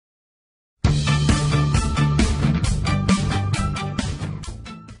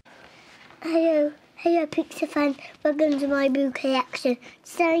Hello Pixar fans, welcome to my book collection.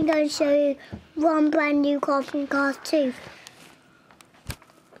 Today I'm going to show you one brand new car from Cars 2.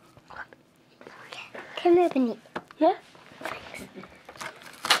 Can you open it? Yeah. Thanks.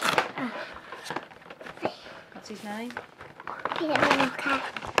 What's his name? Okay.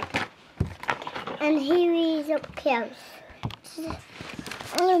 And here he is up close.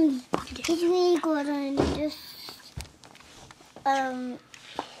 He's really good and just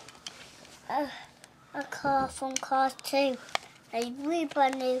a car from Cars 2. He's really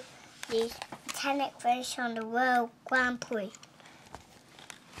brand new. He's 10th finish on the World Grand Prix.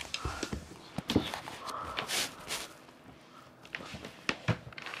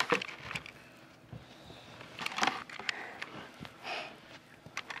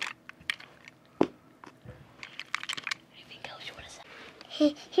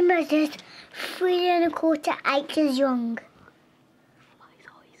 He measures 3 1/4 acres long.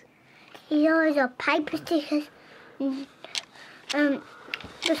 His eyes are paper stickers.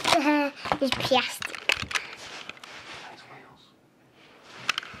 Just the hair is plastic.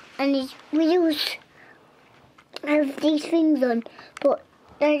 And his wheels have these things on, but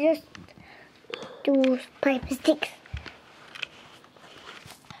they're just those paper sticks.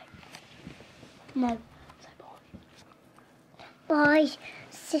 No. Bye.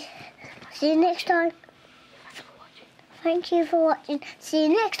 See you next time. Thank you for watching. See you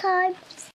next time.